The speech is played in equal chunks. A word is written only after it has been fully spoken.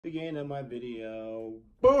beginning of my video.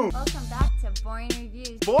 Boom! Welcome back to Boring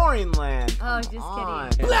Reviews. Boring land. Oh, just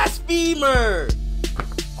kidding. Blasphemer!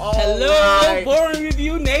 Hello, right. Boring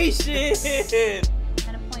Review Nation!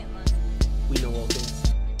 Kind of pointless. We know all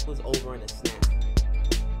things. It was over in a snap.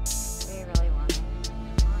 We really want it.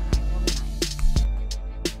 Alright, we'll be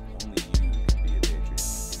nice. Only you can be a Patreon.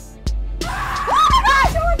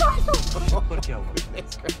 Oh my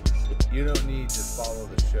gosh! You don't need to follow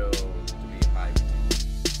the show to be hyped.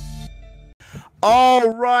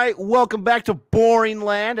 All right, welcome back to Boring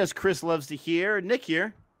Land, as Chris loves to hear. Nick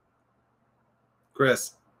here.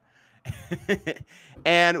 Chris.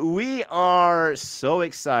 And we are so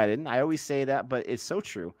excited. I always say that, but it's so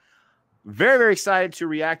true. Very, very excited to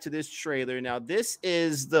react to this trailer. Now, this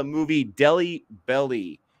is the movie Delhi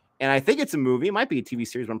Belly. And I think it's a movie. It might be a TV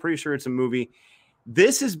series, but I'm pretty sure it's a movie.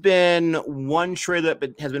 This has been one trailer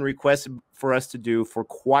that has been requested for us to do for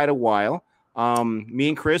quite a while. Me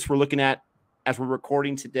and Chris were looking at, as we're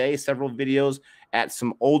recording today, several videos at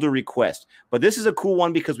some older requests. But this is a cool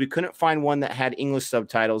one because we couldn't find one that had English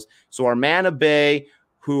subtitles. So our man Abey,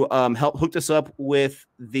 who hooked us up with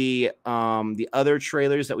the other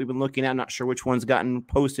trailers that we've been looking at, I'm not sure which one's gotten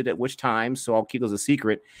posted at which time, so I'll keep those a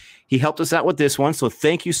secret. He helped us out with this one. So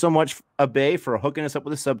thank you so much, Abey, for hooking us up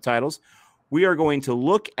with the subtitles. We are going to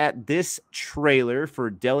look at this trailer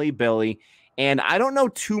for Delhi Belly. And I don't know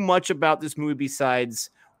too much about this movie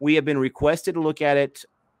besides we have been requested to look at it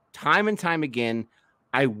time and time again.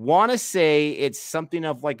 I want to say it's something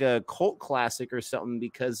of like a cult classic or something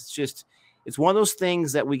because it's one of those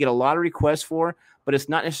things that we get a lot of requests for, but it's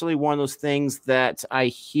not necessarily one of those things that I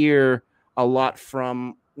hear a lot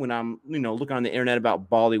from when I'm, looking on the internet about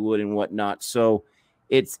Bollywood and whatnot. So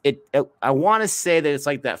I want to say that it's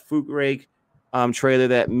like that Fukrake trailer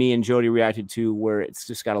that me and Jody reacted to, where it's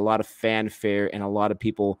just got a lot of fanfare and a lot of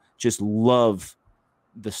people just love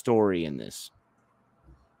the story in this.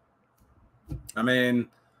 I mean,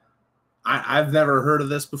 I've never heard of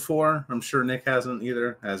this before. I'm sure Nick hasn't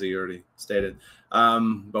either, as he already stated.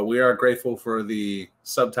 But we are grateful for the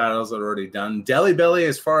subtitles that are already done. Delhi Belly,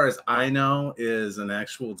 as far as I know, is an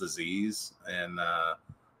actual disease and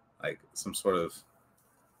like some sort of,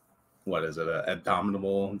 what is it, an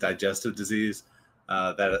abdominal digestive disease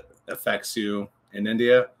that affects you in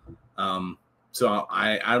India. So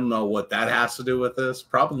I don't know what that has to do with this.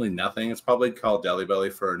 Probably nothing. It's probably called Delhi Belly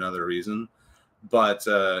for another reason. But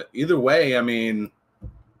either way, I mean,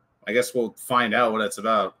 I guess we'll find out what it's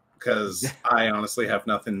about because I honestly have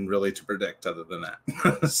nothing really to predict other than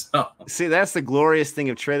that. So. See, that's the glorious thing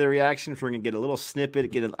of trailer reaction. We're going to get a little snippet,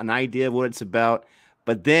 get an idea of what it's about,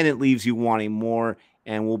 but then it leaves you wanting more,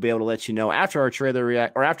 and we'll be able to let you know after our trailer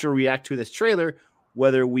after we react to this trailer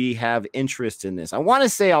whether we have interest in this. I want to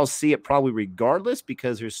say I'll see it probably regardless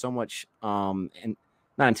because there's so much, and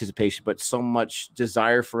not anticipation, but so much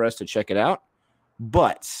desire for us to check it out.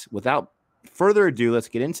 But without further ado, let's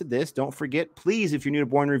get into this. Don't forget, please, if you're new to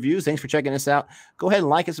Boring Reviews, thanks for checking us out. Go ahead and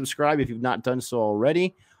like and subscribe if you've not done so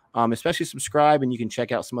already. Especially subscribe, and you can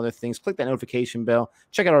check out some other things. Click that notification bell.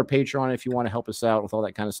 Check out our Patreon if you want to help us out with all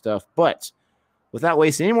that kind of stuff. But without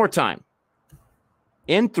wasting any more time,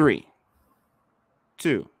 in 3,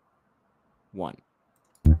 2, 1.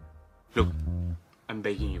 Look, I'm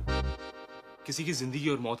begging you. किसी की जिंदगी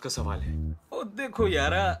और मौत का सवाल है। ओ देखो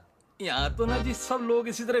यारा, यहाँ तो ना जी सब लोग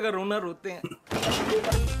इसी तरह का रोना रोते हैं।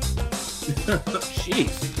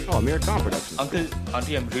 Jeez. Oh, American production. Uncle,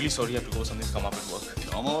 auntie, I'm really sorry I have to go. Something's come up at work.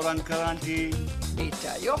 No more uncle, auntie.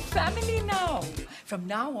 Beta, you're family now. From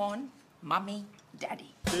now on, mommy,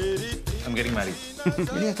 daddy. I'm getting married.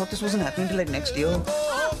 Really, I thought this wasn't happening till like next year.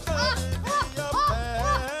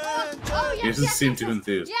 He doesn't seem too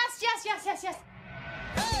enthused. Yes.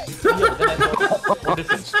 Yeah, but then I thought, what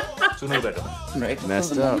difference? Sooner or better. Right?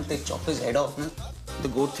 Messed the up. moment they chop his head off, the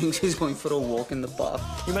goat thinks he's going for a walk in the park.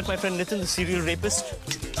 You met my friend Nitin, the serial rapist?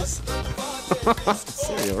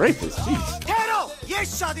 Serial rapist. Jeez.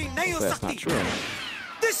 That's not true.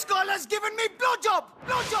 This girl has given me blowjob.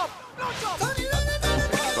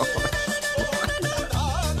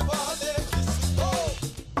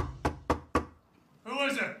 Who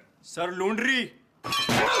was it? Sir Laundry.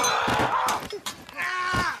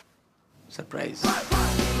 Surprise.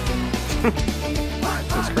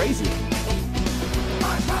 It's crazy.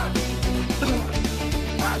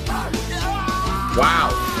 Wow.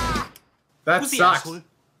 That Who's the sucks. asshole?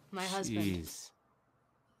 My husband. Jeez.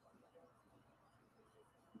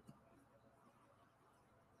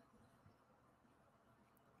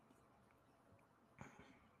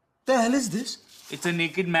 The hell is this? It's a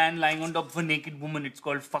naked man lying on top of a naked woman. It's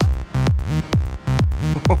called fuck.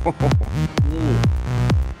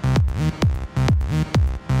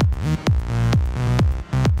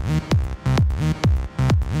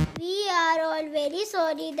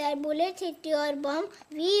 bullet hit your bum.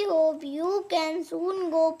 We hope you can soon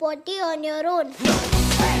go potty on your own.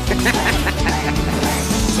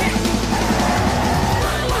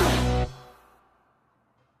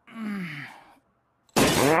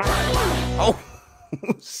 Oh,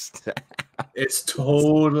 It's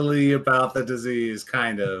totally about the disease,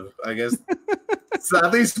 kind of. I guess it's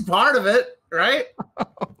at least part of it, right?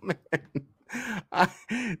 oh man,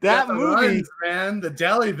 that Got the movie, runs, man, the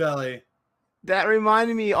Deli Belly. that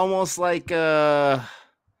reminded me almost like, I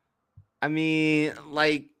mean,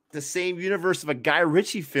 like the same universe of a Guy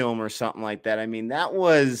Ritchie film or something like that. I mean, that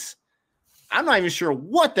was, I'm not even sure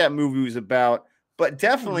what that movie was about, but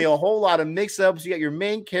definitely a whole lot of mix-ups. You got your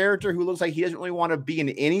main character who looks like he doesn't really want to be in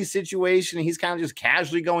any situation. He's kind of just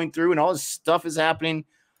casually going through, and all this stuff is happening.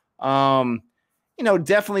 You know,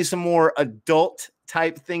 definitely some more adult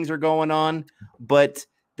type things are going on, but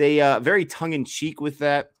they very tongue-in-cheek with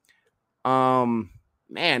that.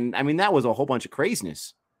 Man, I mean, that was a whole bunch of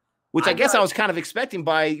craziness, which I guess I was kind of expecting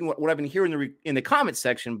by what I've been hearing in the comment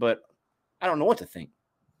section, but I don't know what to think.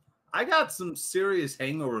 I got some serious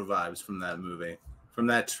Hangover vibes from that movie, from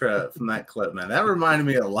that clip, man. That reminded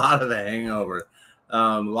me a lot of The Hangover.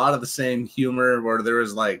 A lot of the same humor where there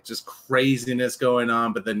was like just craziness going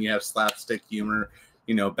on, but then you have slapstick humor,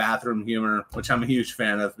 you know, bathroom humor, which I'm a huge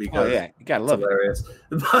fan of because yeah, you gotta love hilarious.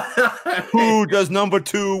 it. Who does number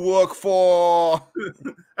 2 work for?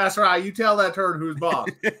 That's right. You tell that turd who's boss.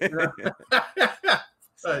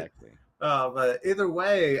 Exactly. But either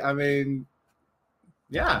way, I mean,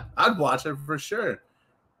 yeah, I'd watch it for sure.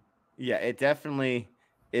 Yeah, it definitely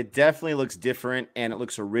looks different and it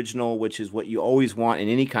looks original, which is what you always want in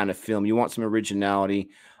any kind of film. You want some originality.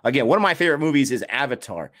 Again, one of my favorite movies is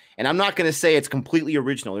Avatar, and I'm not going to say it's completely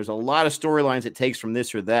original. There's a lot of storylines it takes from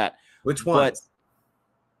this or that. Which one?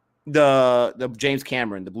 The James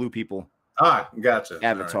Cameron, the Blue People. Ah, gotcha.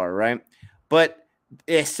 Avatar, right? But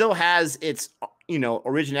it still has its, you know,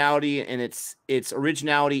 originality, and its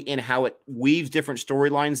originality in how it weaves different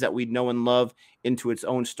storylines that we know and love into its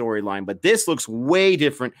own storyline. But this looks way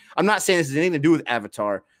different. I'm not saying this has anything to do with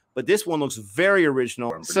Avatar, but this one looks very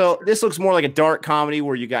original. So this looks more like a dark comedy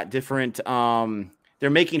where you got different they're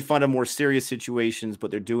making fun of more serious situations, but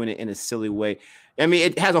they're doing it in a silly way. I mean,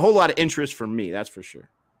 it has a whole lot of interest for me, that's for sure.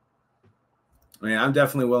 I mean, I'm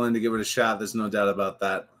definitely willing to give it a shot. There's no doubt about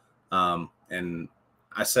that. And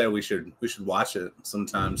I say we should watch it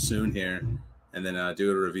sometime soon here, and then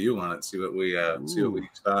do a review on it. See what we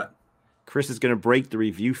thought. Chris is going to break the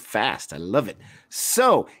review fast. I love it.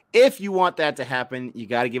 So if you want that to happen, you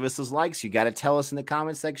got to give us those likes. You got to tell us in the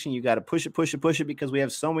comment section. You got to push it because we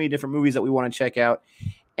have so many different movies that we want to check out.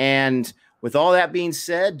 And with all that being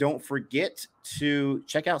said, don't forget to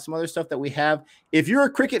check out some other stuff that we have. If you're a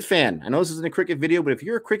cricket fan, I know this isn't a cricket video, but if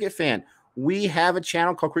you're a cricket fan, we have a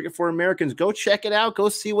channel called Cricket for Americans. Go check it out. Go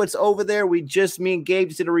see what's over there. Me and Gabe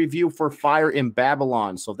just did a review for Fire in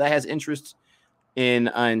Babylon. So if that has interest in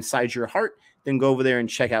inside your heart, then go over there and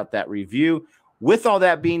check out that review. With all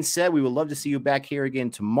that being said, we would love to see you back here again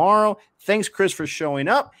tomorrow. Thanks, Chris, for showing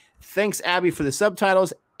up. Thanks, Abby, for the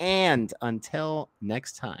subtitles. And until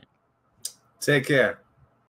next time. Take care.